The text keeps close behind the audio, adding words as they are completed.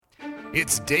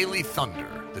It's Daily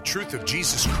Thunder, the truth of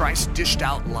Jesus Christ dished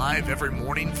out live every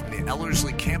morning from the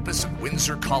Ellerslie campus of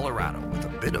Windsor, Colorado, with a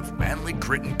bit of manly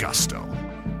grit and gusto.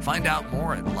 Find out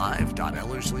more at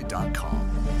live.ellerslie.com.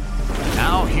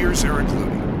 Now here's Eric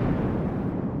Ludy.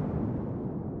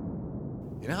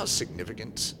 You know how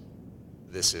significant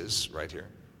this is right here?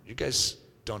 You guys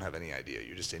don't have any idea.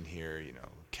 You're just in here,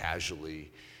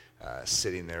 casually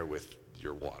sitting there with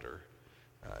your water.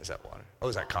 Is that water? Oh,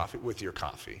 is that coffee? With your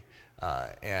coffee.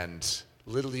 And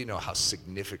little do you know how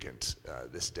significant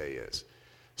this day is.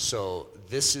 So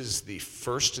this is the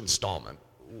first installment.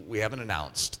 We haven't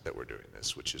announced that we're doing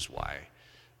this, which is why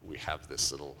we have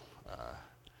this little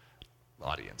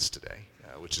audience today,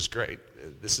 which is great.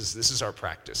 This is our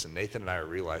practice, and Nathan and I are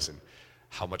realizing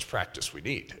how much practice we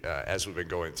need as we've been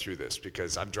going through this,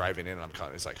 because I'm driving in and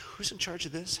it's like, who's in charge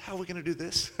of this? How are we going to do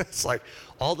this? It's like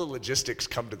all the logistics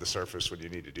come to the surface when you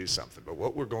need to do something. But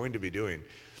what we're going to be doing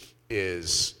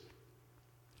is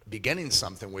beginning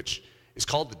something which is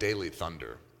called the Daily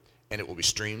Thunder, and it will be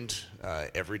streamed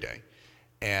every day.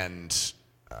 And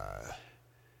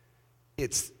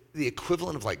it's the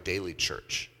equivalent of like daily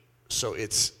church. So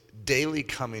it's daily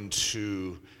coming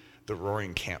to the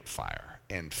roaring campfire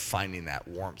and finding that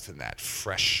warmth and that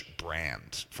fresh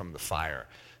brand from the fire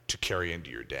to carry into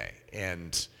your day.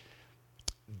 And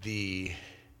the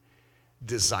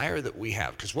desire that we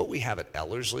have, because what we have at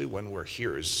Ellerslie when we're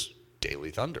here is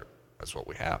Daily Thunder. That's what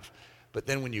we have. But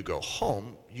then when you go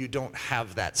home, you don't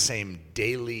have that same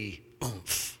daily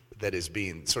oomph that is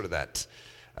being sort of that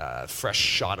fresh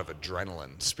shot of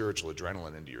adrenaline, spiritual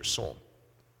adrenaline into your soul.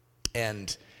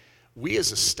 And we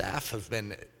as a staff have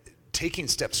been taking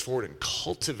steps forward and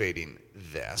cultivating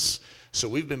this. So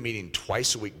we've been meeting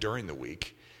twice a week during the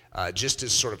week, just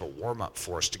as sort of a warm-up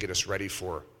for us to get us ready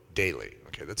for daily.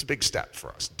 Okay, that's a big step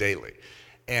for us, daily.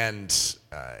 And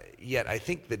yet I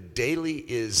think the daily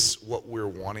is what we're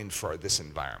wanting for this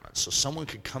environment. So someone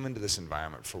could come into this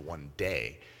environment for one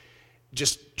day,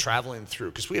 just traveling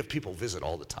through, because we have people visit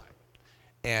all the time.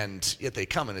 And yet they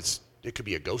come and it could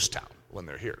be a ghost town when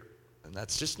they're here. And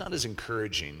that's just not as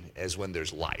encouraging as when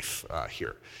there's life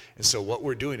here. And so what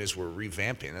we're doing is we're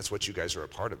revamping. That's what you guys are a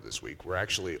part of this week. We're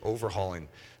actually overhauling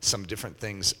some different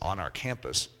things on our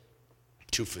campus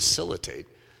to facilitate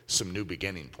some new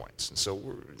beginning points. And so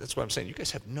that's what I'm saying. You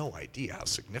guys have no idea how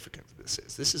significant this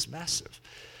is. This is massive.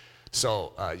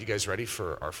 So you guys ready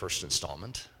for our first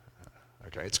installment?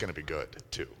 Okay, it's going to be good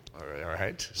too. All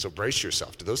right? So brace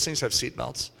yourself. Do those things have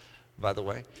seatbelts, by the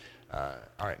way? All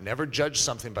right, never judge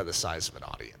something by the size of an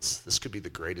audience. This could be the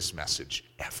greatest message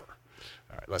ever.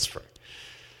 All right, let's pray.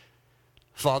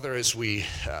 Father, as we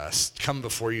come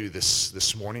before you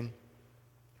this morning,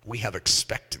 we have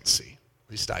expectancy.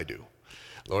 At least I do.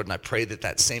 Lord, and I pray that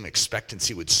that same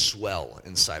expectancy would swell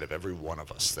inside of every one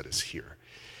of us that is here,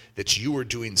 that you are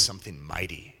doing something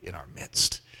mighty in our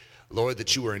midst. Lord,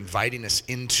 that you are inviting us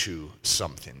into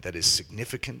something that is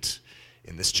significant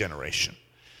in this generation.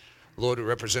 Lord, we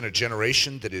represent a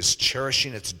generation that is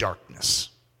cherishing its darkness,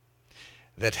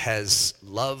 that has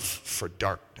love for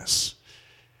darkness.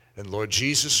 And Lord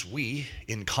Jesus, we,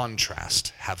 in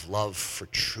contrast, have love for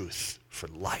truth, for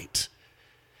light.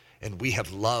 And we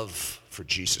have love for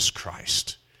Jesus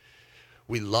Christ.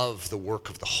 We love the work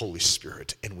of the Holy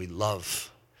Spirit, and we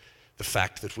love the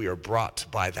fact that we are brought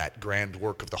by that grand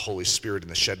work of the Holy Spirit and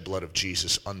the shed blood of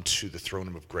Jesus unto the throne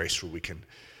room of grace where we can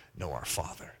know our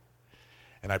Father.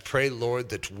 And I pray, Lord,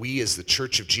 that we as the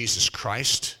Church of Jesus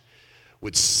Christ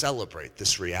would celebrate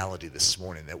this reality this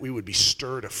morning, that we would be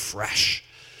stirred afresh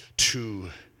to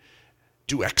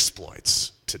do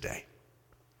exploits today,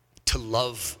 to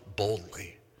love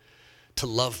boldly, to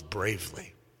love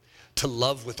bravely, to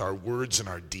love with our words and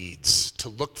our deeds, to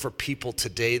look for people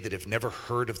today that have never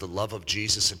heard of the love of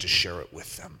Jesus and to share it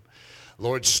with them.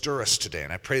 Lord, stir us today,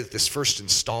 and I pray that this first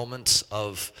installment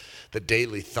of the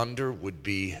Daily Thunder would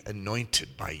be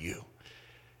anointed by you,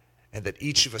 and that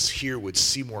each of us here would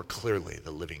see more clearly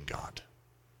the living God.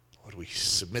 Lord, we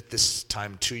submit this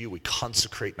time to you. We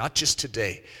consecrate not just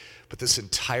today, but this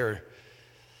entire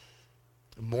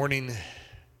morning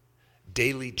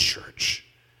daily church.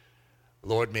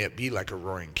 Lord, may it be like a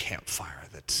roaring campfire,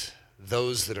 that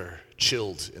those that are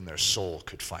chilled in their soul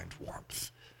could find warmth.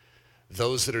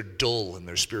 Those that are dull in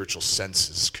their spiritual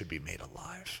senses could be made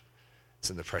alive. It's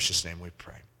in the precious name we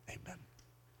pray. Amen.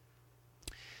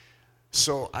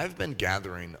 So I've been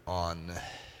gathering on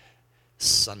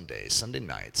Sunday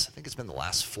nights, I think it's been the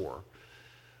last 4,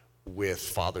 with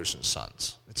fathers and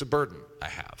sons. It's a burden I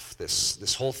have,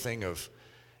 this whole thing of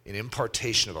an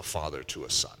impartation of a father to a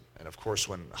son. And of course,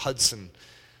 when Hudson,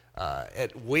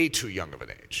 at way too young of an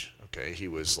age, okay, he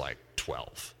was like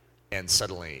 12, and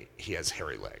suddenly he has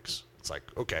hairy legs. It's like,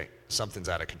 okay, something's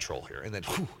out of control here. And then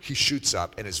he shoots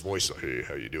up, and his voice is like, hey,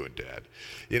 how you doing, Dad?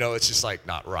 It's just like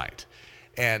not right.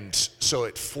 And so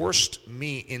it forced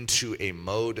me into a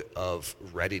mode of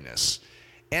readiness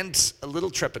and a little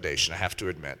trepidation, I have to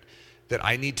admit, that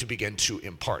I need to begin to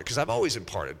impart. Because I've always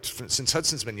imparted. Since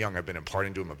Hudson's been young, I've been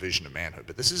imparting to him a vision of manhood.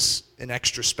 But this is an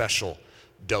extra special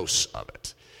dose of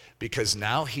it. Because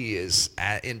now he is,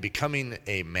 in becoming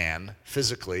a man,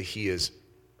 physically, he is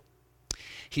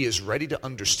ready to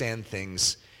understand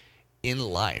things in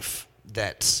life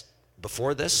that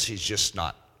before this, he's just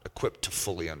not equipped to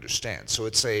fully understand. So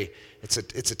it's a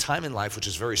time in life which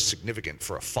is very significant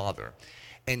for a father.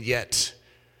 And yet,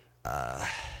 a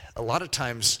lot of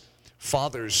times,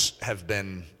 fathers have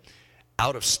been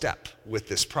out of step with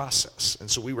this process. And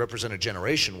so we represent a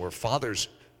generation where fathers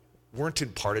weren't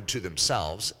imparted to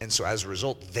themselves, and so as a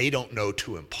result, they don't know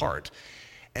to impart.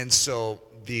 And so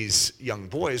these young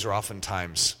boys are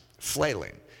oftentimes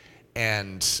flailing.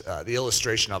 And the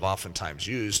illustration I've oftentimes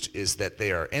used is that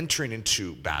they are entering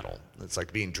into battle. It's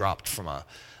like being dropped from a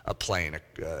plane,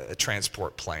 a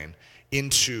transport plane,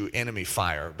 into enemy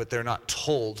fire, but they're not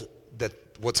told that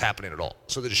what's happening at all.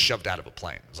 So they're just shoved out of a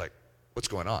plane. It's like, what's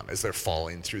going on? As they're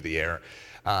falling through the air.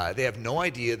 They have no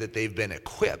idea that they've been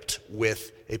equipped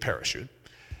with a parachute.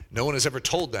 No one has ever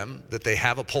told them that they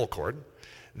have a pull cord,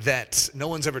 that no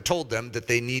one's ever told them that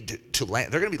they need to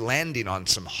land. They're going to be landing on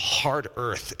some hard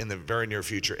earth in the very near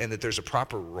future, and that there's a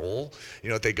proper roll,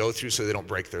 that they go through so they don't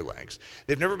break their legs.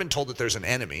 They've never been told that there's an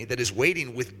enemy that is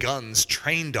waiting with guns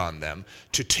trained on them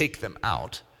to take them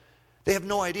out. They have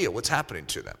no idea what's happening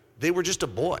to them. They were just a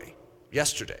boy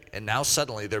yesterday, and now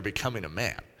suddenly they're becoming a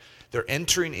man. They're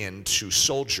entering into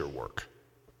soldier work.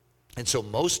 And so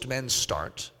most men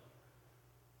start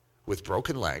with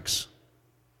broken legs,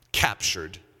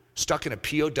 captured, stuck in a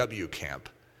POW camp,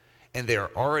 and they are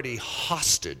already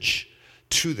hostage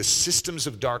to the systems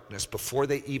of darkness before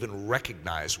they even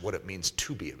recognize what it means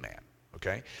to be a man,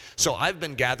 okay? So I've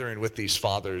been gathering with these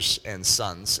fathers and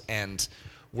sons, and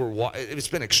it's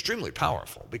been extremely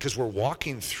powerful because we're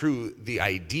walking through the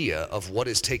idea of what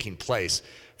is taking place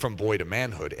from boy to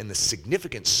manhood and the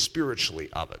significance spiritually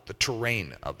of it, the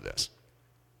terrain of this.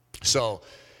 So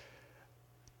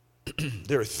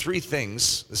there are three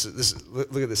things.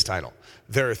 Look at this title.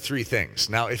 There are three things.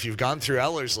 Now, if you've gone through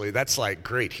Ellerslie, that's like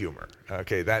great humor.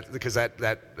 Okay, because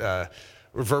that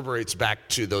reverberates back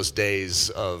to those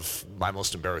days of my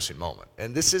most embarrassing moment.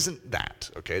 And this isn't that.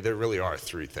 Okay, there really are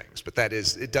three things, but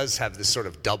it does have this sort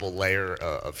of double layer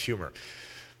of humor.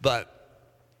 But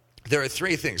there are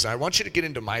three things. I want you to get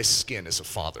into my skin as a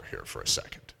father here for a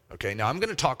second. Okay, now I'm going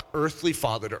to talk earthly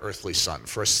father to earthly son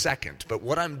for a second, but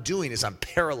what I'm doing is I'm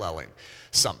paralleling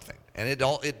something, and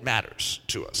it matters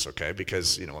to us, okay,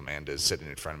 because, Amanda is sitting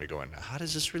in front of me going, how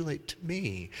does this relate to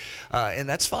me? And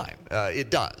that's fine.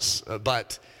 It does.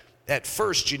 But at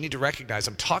first, you need to recognize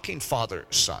I'm talking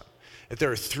father-son. That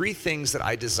there are three things that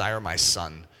I desire my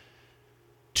son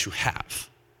to have.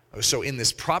 So in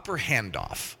this proper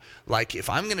handoff, like if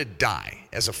I'm going to die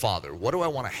as a father, what do I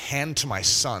want to hand to my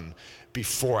son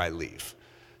before I leave?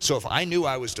 So if I knew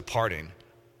I was departing,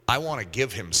 I want to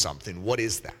give him something. What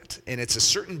is that? And it's a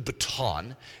certain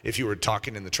baton, if you were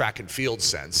talking in the track and field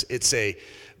sense.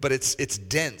 But it's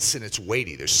dense and it's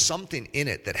weighty. There's something in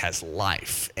it that has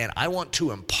life. And I want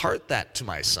to impart that to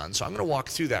my son. So I'm going to walk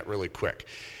through that really quick.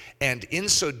 And in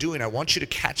so doing, I want you to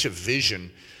catch a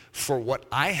vision for what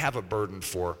I have a burden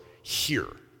for here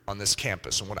on this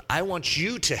campus, and what I want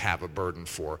you to have a burden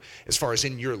for as far as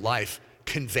in your life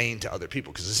conveying to other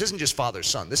people. Because this isn't just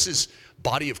father-son. This is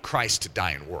body of Christ to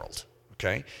dying world,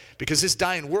 okay? Because this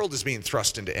dying world is being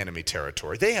thrust into enemy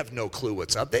territory. They have no clue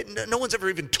what's up. No one's ever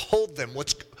even told them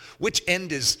which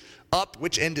end is up,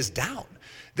 which end is down.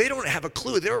 They don't have a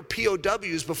clue. There are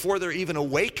POWs before they're even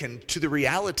awakened to the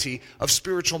reality of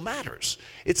spiritual matters.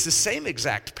 It's the same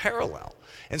exact parallel.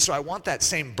 And so I want that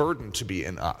same burden to be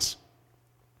in us,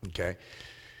 okay?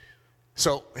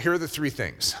 So here are the three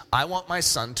things. I want my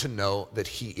son to know that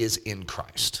he is in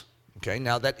Christ. Okay,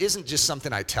 now that isn't just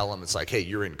something I tell him. It's like, hey,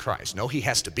 you're in Christ. No, he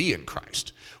has to be in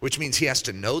Christ, which means he has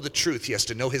to know the truth. He has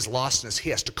to know his lostness. He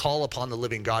has to call upon the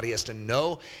living God. He has to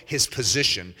know his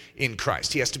position in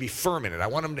Christ. He has to be firm in it. I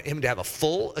want him to have a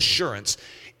full assurance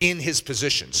in his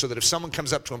position, so that if someone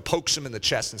comes up to him, pokes him in the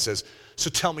chest and says,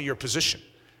 so tell me your position.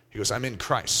 He goes, I'm in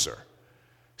Christ, sir.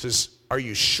 He says, are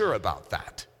you sure about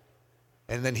that?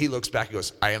 And then he looks back and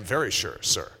goes, I am very sure,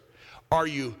 sir. Are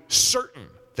you certain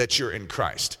that you're in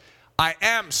Christ? I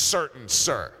am certain,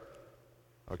 sir.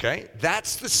 Okay?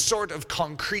 That's the sort of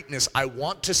concreteness I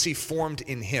want to see formed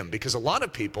in him. Because a lot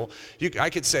of people, I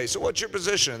could say, so what's your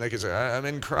position? And they could say, I'm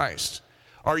in Christ.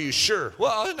 Are you sure?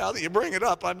 Well, now that you bring it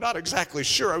up, I'm not exactly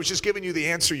sure. I was just giving you the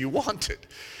answer you wanted.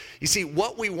 You see,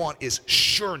 what we want is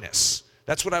sureness.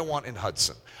 That's what I want in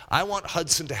Hudson. I want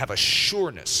Hudson to have a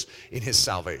sureness in his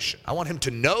salvation. I want him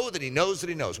to know that he knows that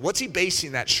he knows. What's he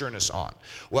basing that sureness on?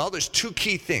 Well, there's two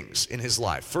key things in his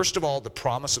life. First of all, the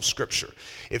promise of Scripture.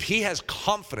 If he has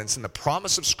confidence in the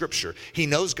promise of Scripture, he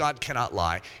knows God cannot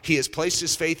lie. He has placed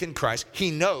his faith in Christ.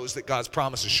 He knows that God's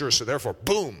promise is sure, so therefore,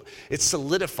 boom, it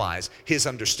solidifies his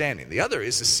understanding. The other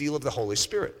is the seal of the Holy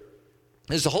Spirit.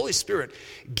 As the Holy Spirit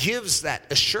gives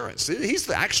that assurance. He's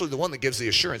actually the one that gives the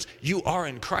assurance. You are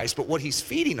in Christ. But what he's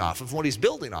feeding off of, what he's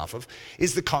building off of,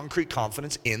 is the concrete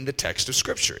confidence in the text of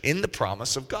Scripture, in the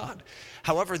promise of God.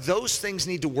 However, those things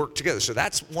need to work together. So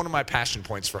that's one of my passion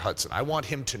points for Hudson. I want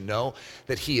him to know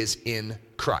that he is in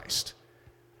Christ.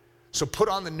 So put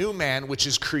on the new man, which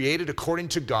is created according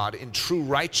to God in true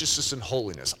righteousness and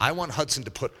holiness. I want Hudson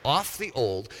to put off the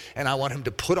old, and I want him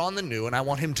to put on the new, and I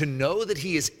want him to know that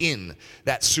he is in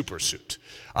that supersuit.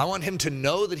 I want him to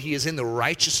know that he is in the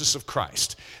righteousness of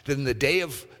Christ, that in the day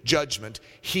of judgment,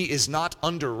 he is not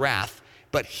under wrath,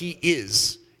 but he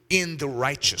is in the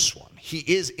righteous one. He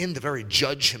is in the very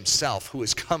judge himself who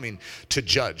is coming to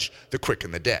judge the quick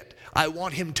and the dead. I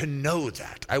want him to know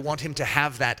that. I want him to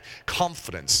have that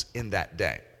confidence in that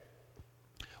day.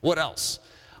 What else?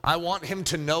 I want him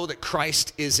to know that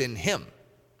Christ is in him.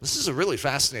 This is a really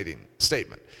fascinating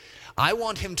statement. I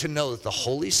want him to know that the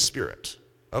Holy Spirit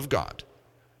of God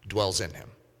dwells in him.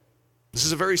 This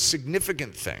is a very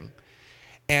significant thing.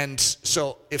 And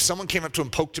so if someone came up to him,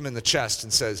 poked him in the chest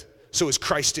and says, so is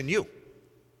Christ in you?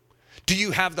 Do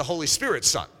you have the Holy Spirit,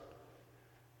 son?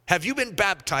 Have you been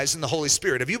baptized in the Holy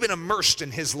Spirit? Have you been immersed in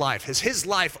his life? Has his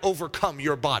life overcome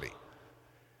your body?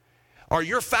 Are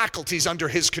your faculties under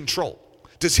his control?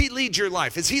 Does he lead your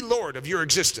life? Is he Lord of your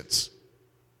existence?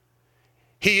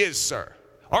 He is, sir.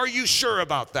 Are you sure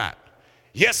about that?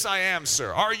 Yes, I am,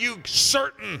 sir. Are you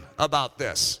certain about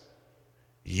this?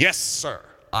 Yes, sir,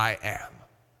 I am.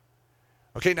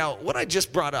 Okay, now what I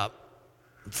just brought up,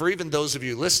 for even those of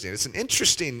you listening, it's an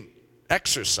interesting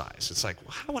exercise. It's like,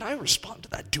 well, how would I respond to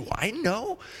that? Do I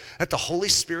know that the Holy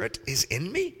Spirit is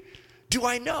in me? Do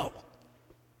I know?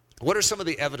 What are some of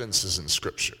the evidences in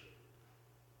Scripture?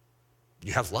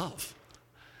 You have love.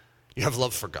 You have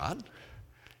love for God.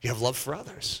 You have love for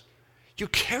others. You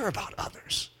care about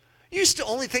others. You used to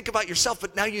only think about yourself,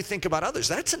 but now you think about others.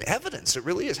 That's an evidence. It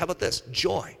really is. How about this?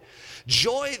 Joy.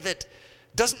 Joy that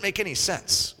doesn't make any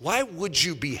sense. Why would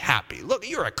you be happy? Look,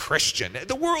 you're a Christian.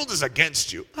 The world is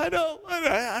against you. I know.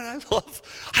 I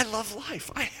love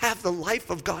life. I have the life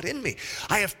of God in me.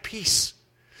 I have peace.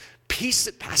 Peace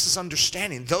that passes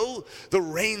understanding. Though the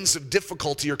rains of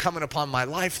difficulty are coming upon my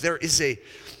life, there's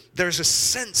a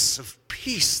sense of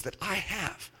peace that I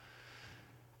have.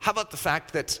 How about the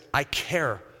fact that I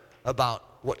care about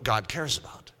what God cares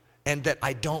about and that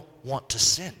I don't want to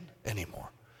sin anymore?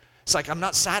 It's like I'm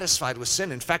not satisfied with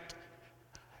sin. In fact,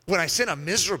 when I sin, I'm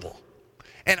miserable.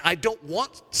 And I don't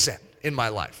want sin in my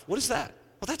life. What is that?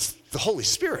 Well, that's the Holy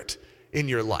Spirit in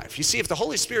your life. You see, if the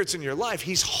Holy Spirit's in your life,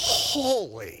 he's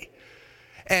holy.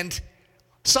 And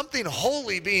something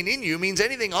holy being in you means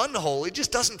anything unholy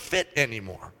just doesn't fit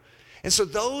anymore. And so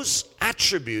those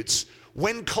attributes,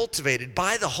 when cultivated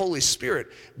by the Holy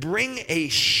Spirit, bring a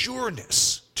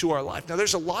sureness to our life. Now,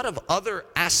 there's a lot of other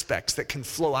aspects that can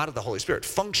flow out of the Holy Spirit,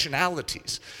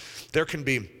 functionalities. There can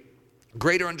be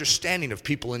greater understanding of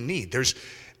people in need. There's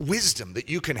wisdom that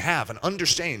you can have, an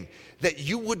understanding that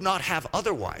you would not have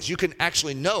otherwise. You can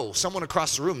actually know someone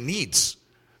across the room needs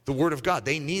the Word of God.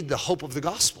 They need the hope of the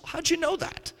gospel. How'd you know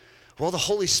that? Well, the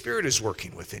Holy Spirit is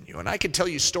working within you. And I can tell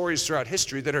you stories throughout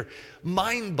history that are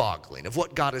mind-boggling of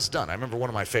what God has done. I remember one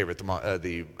of my favorite, I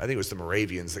think it was the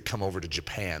Moravians that come over to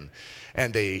Japan.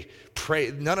 And they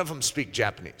pray. None of them speak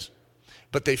Japanese.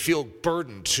 But they feel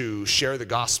burdened to share the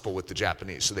gospel with the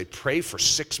Japanese. So they pray for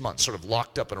 6 months, sort of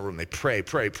locked up in a room. They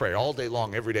pray all day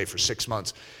long, every day for 6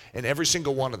 months. And every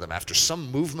single one of them, after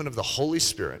some movement of the Holy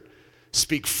Spirit,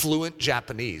 speak fluent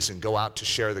Japanese and go out to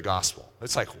share the gospel.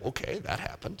 It's like, okay, that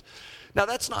happened. Now,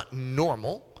 that's not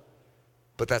normal,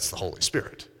 but that's the Holy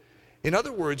Spirit. In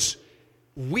other words,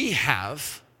 we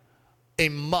have a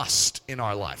must in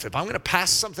our life. If I'm going to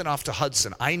pass something off to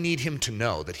Hudson, I need him to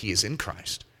know that he is in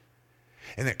Christ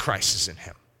and that Christ is in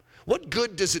him. What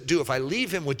good does it do if I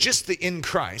leave him with just the in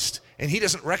Christ and he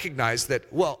doesn't recognize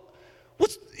that, well,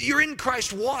 you're in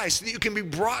Christ, why? So that you can be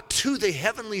brought to the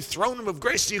heavenly throne room of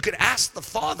grace, so you can ask the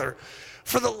Father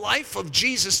for the life of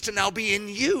Jesus to now be in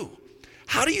you.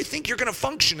 How do you think you're going to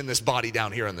function in this body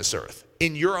down here on this earth?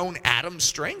 In your own Adam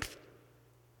strength?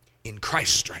 In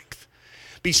Christ's strength.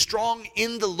 Be strong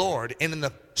in the Lord and in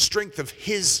the strength of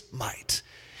his might,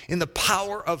 in the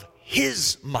power of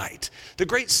his might. The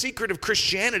great secret of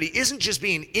Christianity isn't just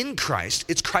being in Christ,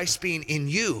 it's Christ being in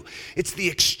you. It's the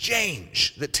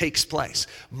exchange that takes place.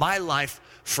 My life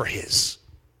for his.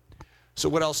 So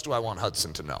what else do I want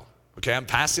Hudson to know? Okay, I'm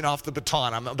passing off the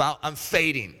baton. I'm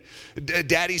fading.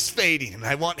 Daddy's fading, and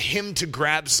I want him to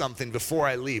grab something before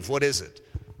I leave. What is it?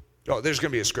 Oh, there's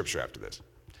going to be a scripture after this.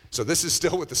 So this is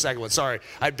still with the second one. Sorry,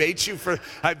 I bait you for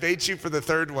the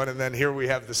third one, and then here we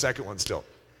have the second one still.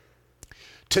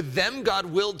 To them God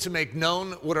willed to make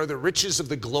known what are the riches of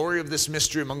the glory of this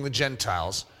mystery among the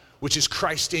Gentiles, which is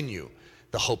Christ in you,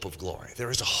 the hope of glory. There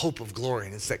is a hope of glory,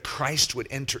 and it's that Christ would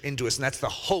enter into us, and that's the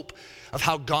hope of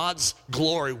how God's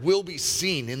glory will be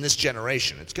seen in this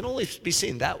generation. It's going to only be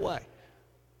seen that way.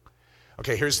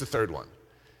 Okay, here's the third one.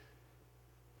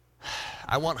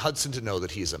 I want Hudson to know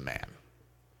that he's a man.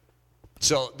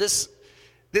 So this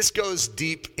goes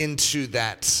deep into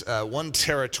that one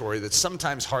territory that's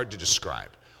sometimes hard to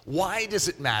describe. Why does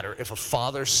it matter if a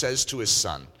father says to his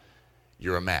son,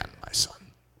 "You're a man, my son"?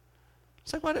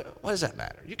 It's like, why does that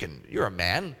matter? You're a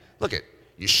man. Look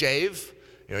you shave.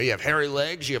 You have hairy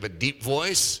legs. You have a deep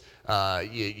voice.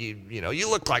 You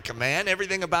look like a man.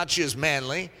 Everything about you is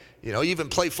manly. You even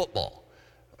play football.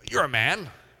 You're a man.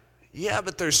 Yeah,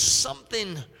 but there's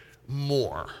something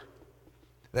more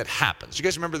that happens. You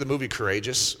guys remember the movie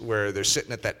Courageous, where they're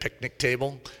sitting at that picnic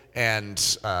table, and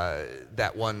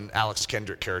that one Alex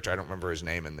Kendrick character, I don't remember his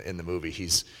name in the movie,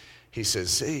 he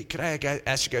says, "Hey, can I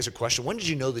ask you guys a question? When did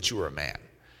you know that you were a man?"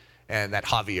 And that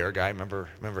Javier guy, remember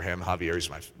him? Javier is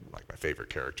my favorite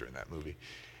character in that movie.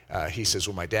 He says,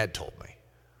 "Well, my dad told me."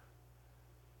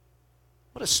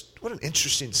 What an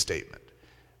interesting statement,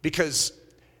 because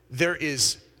there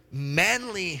is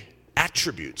manly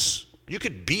attributes. You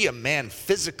could be a man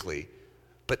physically,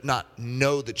 but not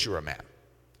know that you're a man.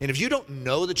 And if you don't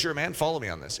know that you're a man, follow me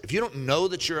on this. If you don't know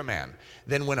that you're a man,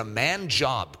 then when a man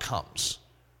job comes,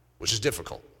 which is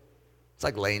difficult, it's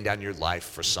like laying down your life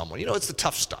for someone. It's the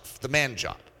tough stuff, the man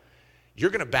job. You're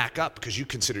going to back up because you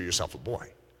consider yourself a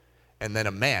boy. And then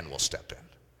a man will step in.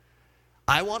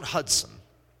 I want Hudson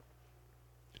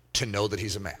to know that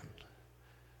he's a man,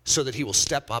 so that he will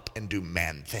step up and do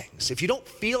man things. If you don't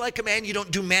feel like a man, you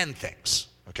don't do man things,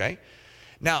 okay?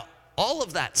 Now, all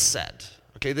of that said,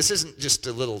 okay, this isn't just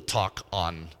a little talk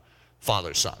on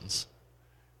father-sons.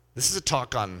 This is a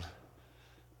talk on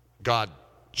God,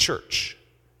 church.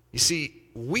 You see,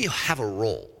 we have a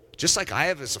role, just like I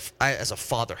have as a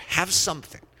father, have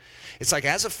something. It's like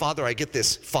as a father, I get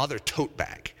this father tote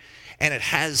bag, and it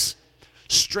has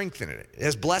strength in it. It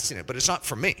has blessing in it, but it's not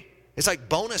for me. It's like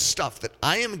bonus stuff that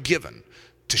I am given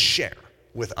to share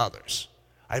with others.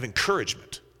 I have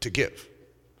encouragement to give.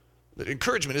 The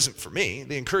encouragement isn't for me.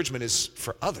 The encouragement is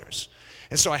for others.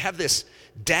 And so I have this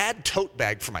dad tote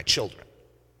bag for my children,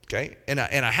 okay? And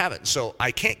I have it. So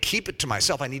I can't keep it to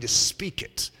myself. I need to speak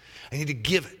it. I need to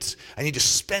give it. I need to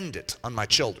spend it on my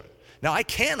children. Now, I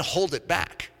can hold it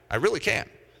back. I really can.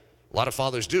 A lot of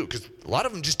fathers do, because a lot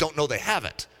of them just don't know they have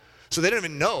it. So they don't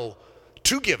even know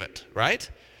to give it, right?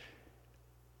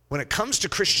 When it comes to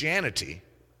Christianity,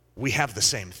 we have the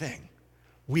same thing.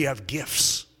 We have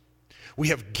gifts. We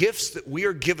have gifts that we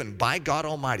are given by God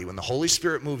Almighty when the Holy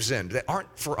Spirit moves in that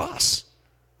aren't for us,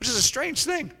 which is a strange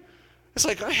thing. It's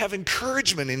like I have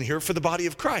encouragement in here for the body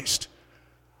of Christ.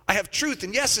 I have truth,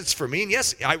 and yes, it's for me. And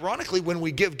yes, ironically, when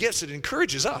we give gifts, it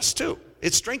encourages us too.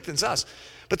 It strengthens us.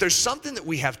 But there's something that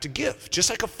we have to give, just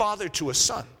like a father to a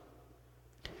son.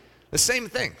 The same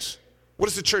things. What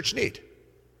does the church need?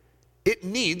 It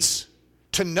needs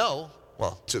to know,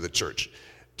 to the church,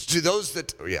 to those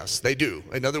that, yes, they do.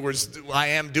 In other words, I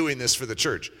am doing this for the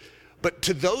church. But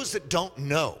to those that don't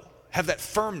know, have that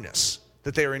firmness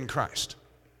that they are in Christ,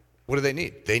 what do they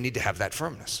need? They need to have that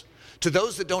firmness. To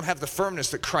those that don't have the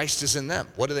firmness that Christ is in them,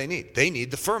 what do they need? They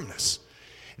need the firmness.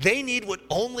 They need what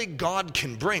only God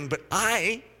can bring, but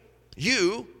we're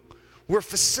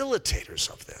facilitators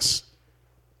of this.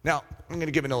 Now, I'm going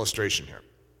to give an illustration here.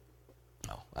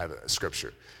 I have a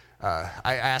scripture.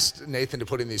 I asked Nathan to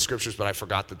put in these scriptures, but I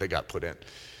forgot that they got put in.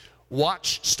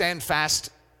 Watch, stand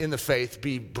fast in the faith,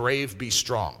 be brave, be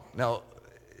strong. Now,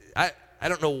 I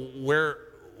don't know where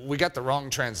we got the wrong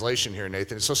translation here,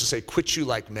 Nathan. It's supposed to say, quit you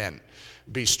like men,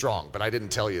 be strong, but I didn't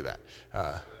tell you that.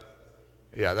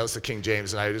 Yeah, that was the King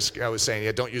James, and I was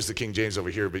saying, don't use the King James over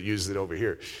here, but use it over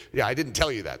here. Yeah, I didn't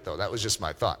tell you that, though. That was just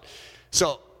my thought.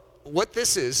 So, what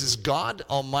this is God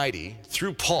Almighty,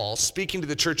 through Paul, speaking to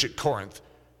the church at Corinth,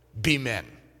 be men.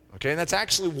 Okay, and that's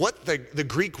actually what the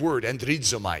Greek word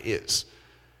andrizomai is.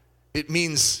 It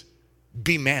means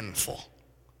be manful.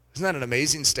 Isn't that an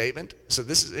amazing statement? So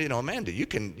this is, Amanda, you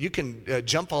can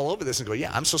jump all over this and go,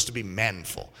 yeah, I'm supposed to be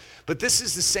manful. But this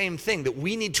is the same thing that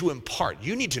we need to impart.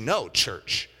 You need to know,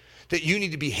 church, that you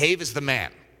need to behave as the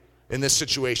man in this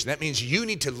situation. That means you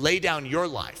need to lay down your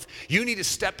life. You need to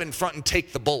step in front and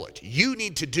take the bullet. You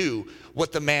need to do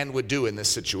what the man would do in this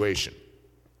situation.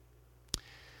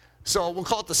 So we'll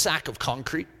call it the sack of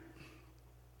concrete.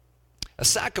 A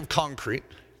sack of concrete,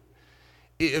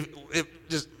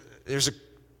 there's a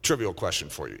trivial question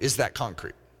for you. Is that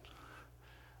concrete?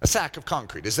 A sack of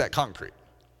concrete, is that concrete?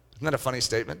 Isn't that a funny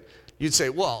statement? You'd say,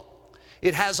 well,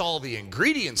 it has all the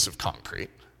ingredients of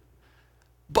concrete,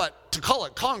 but to call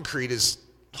it concrete is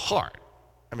hard.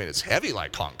 I mean, it's heavy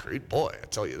like concrete, boy, I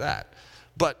tell you that.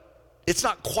 But it's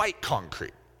not quite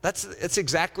concrete. That's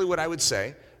exactly what I would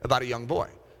say about a young boy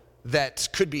that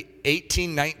could be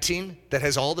 18, 19, that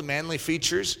has all the manly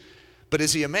features, but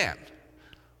is he a man?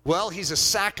 Well, he's a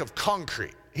sack of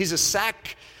concrete. He's a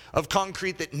sack of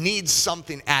concrete that needs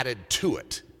something added to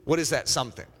it. What is that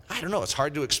something? I don't know. It's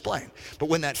hard to explain. But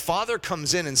when that father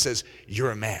comes in and says,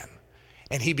 you're a man,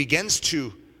 and he begins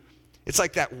to, it's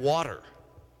like that water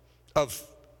of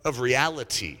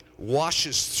reality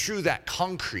washes through that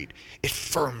concrete, it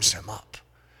firms him up.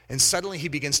 And suddenly he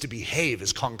begins to behave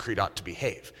as concrete ought to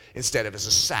behave, instead of as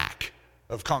a sack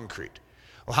of concrete.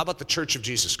 Well, how about the Church of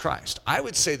Jesus Christ? I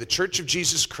would say the Church of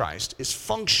Jesus Christ is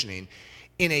functioning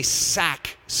in a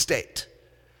sack state,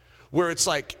 where it's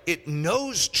like it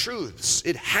knows truths.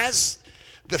 It has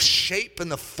the shape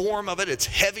and the form of it. It's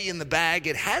heavy in the bag.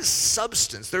 It has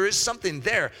substance. There is something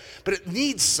there, but it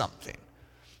needs something.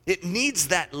 It needs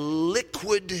that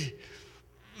liquid.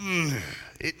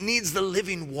 It needs the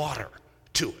living water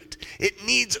to it. It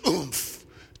needs oomph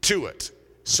to it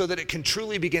so that it can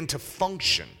truly begin to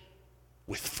function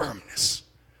with firmness,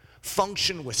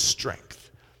 function with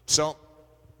strength. So,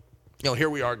 here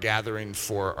we are gathering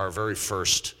for our very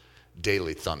first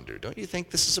Daily Thunder. Don't you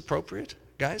think this is appropriate,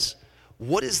 guys?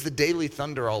 What is the Daily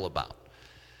Thunder all about?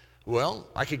 Well,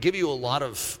 I could give you a lot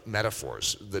of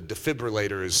metaphors. The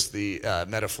defibrillator is the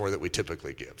metaphor that we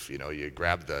typically give. You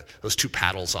grab those two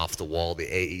paddles off the wall, the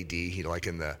AED, like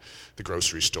in the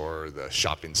grocery store or the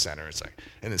shopping center. It's like,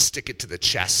 and then stick it to the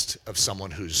chest of someone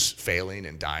who's failing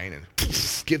and dying and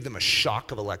poof, give them a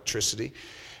shock of electricity.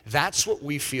 That's what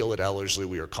we feel at Ellerslie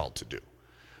we are called to do.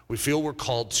 We feel we're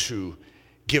called to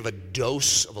give a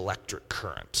dose of electric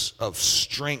current, of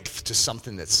strength to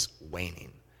something that's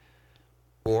waning.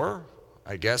 Or,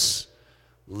 I guess,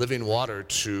 living water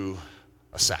to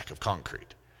a sack of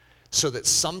concrete. So that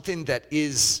something that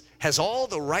has all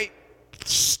the right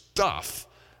stuff,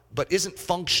 but isn't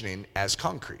functioning as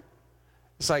concrete.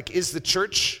 It's like, is the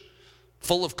church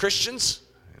full of Christians?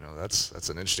 That's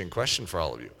an interesting question for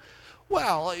all of you.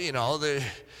 Well,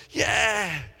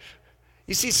 yeah.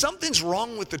 You see, something's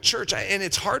wrong with the church, and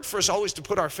it's hard for us always to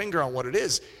put our finger on what it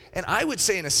is. And I would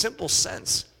say, in a simple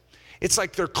sense, it's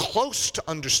like they're close to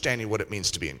understanding what it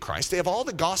means to be in Christ. They have all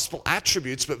the gospel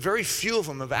attributes, but very few of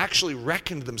them have actually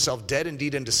reckoned themselves dead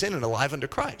indeed unto sin and alive unto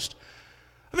Christ.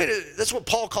 I mean, that's what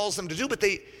Paul calls them to do, but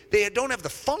they don't have the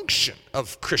function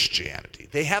of Christianity.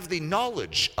 They have the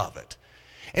knowledge of it.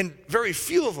 And very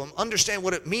few of them understand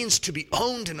what it means to be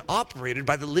owned and operated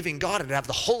by the living God and to have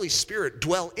the Holy Spirit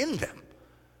dwell in them.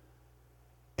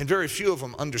 And very few of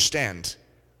them understand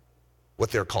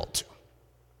what they're called to.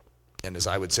 And as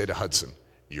I would say to Hudson,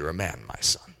 you're a man, my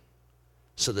son.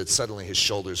 So that suddenly his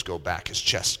shoulders go back, his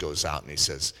chest goes out, and he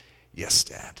says, yes,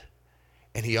 Dad.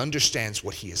 And he understands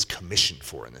what he is commissioned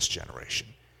for in this generation.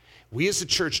 We as a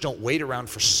church don't wait around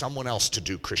for someone else to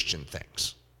do Christian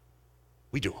things.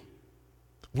 We do them.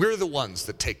 We're the ones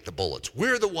that take the bullets.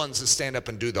 We're the ones that stand up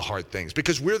and do the hard things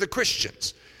because we're the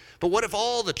Christians. But what if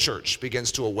all the church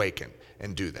begins to awaken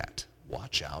and do that?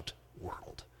 Watch out,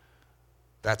 world.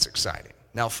 That's exciting.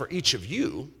 Now, for each of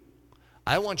you,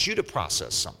 I want you to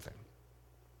process something.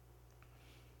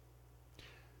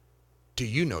 Do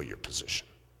you know your position?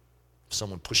 If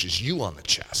someone pushes you on the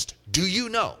chest, do you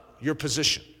know your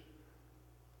position?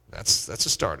 That's a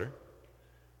starter.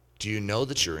 Do you know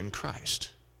that you're in Christ?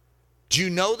 Do you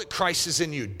know that Christ is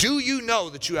in you? Do you know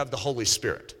that you have the Holy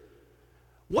Spirit?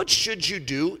 What should you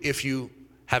do if you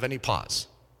have any pause?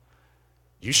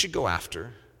 You should go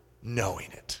after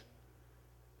knowing it.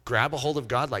 Grab a hold of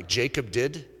God like Jacob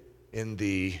did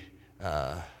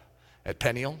at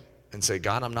Peniel and say,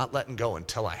 God, I'm not letting go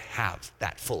until I have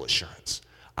that full assurance.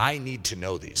 I need to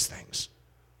know these things.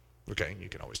 Okay, you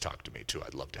can always talk to me too.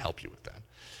 I'd love to help you with that.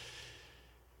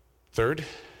 Third,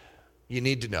 you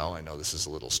need to know, I know this is a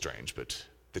little strange, but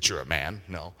that you're a man.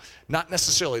 No, not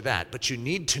necessarily that, but you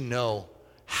need to know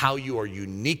how you are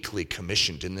uniquely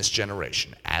commissioned in this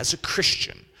generation as a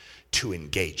Christian to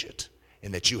engage it,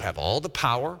 and that you have all the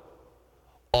power,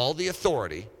 all the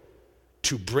authority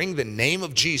to bring the name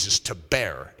of Jesus to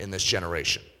bear in this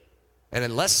generation. And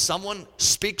unless someone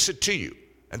speaks it to you,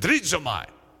 Andrizomai,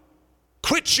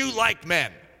 quit you like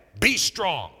men, be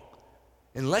strong.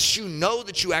 Unless you know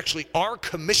that you actually are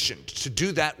commissioned to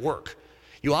do that work,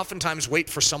 you oftentimes wait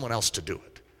for someone else to do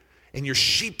it. And you're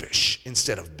sheepish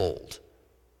instead of bold.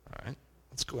 All right,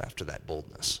 let's go after that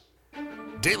boldness.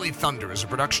 Daily Thunder is a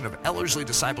production of Ellerslie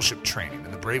Discipleship Training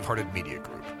and the Bravehearted Media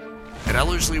Group. At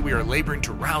Ellerslie, we are laboring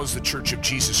to rouse the Church of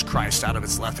Jesus Christ out of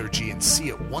its lethargy and see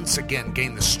it once again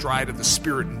gain the stride of the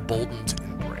Spirit, emboldened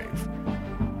and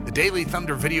brave. The Daily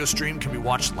Thunder video stream can be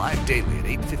watched live daily at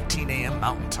 8:15 a.m.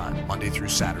 Mountain Time, Monday through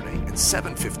Saturday, and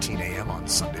 7:15 a.m. on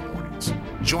Sunday mornings.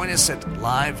 Join us at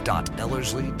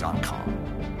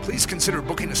live.ellerslie.com. Please consider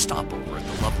booking a stopover at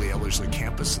the lovely Ellerslie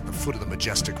campus at the foot of the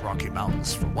majestic Rocky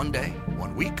Mountains for 1 day,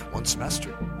 1 week, 1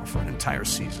 semester, or for an entire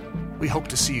season. We hope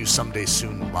to see you someday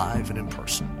soon, live and in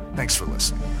person. Thanks for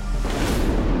listening.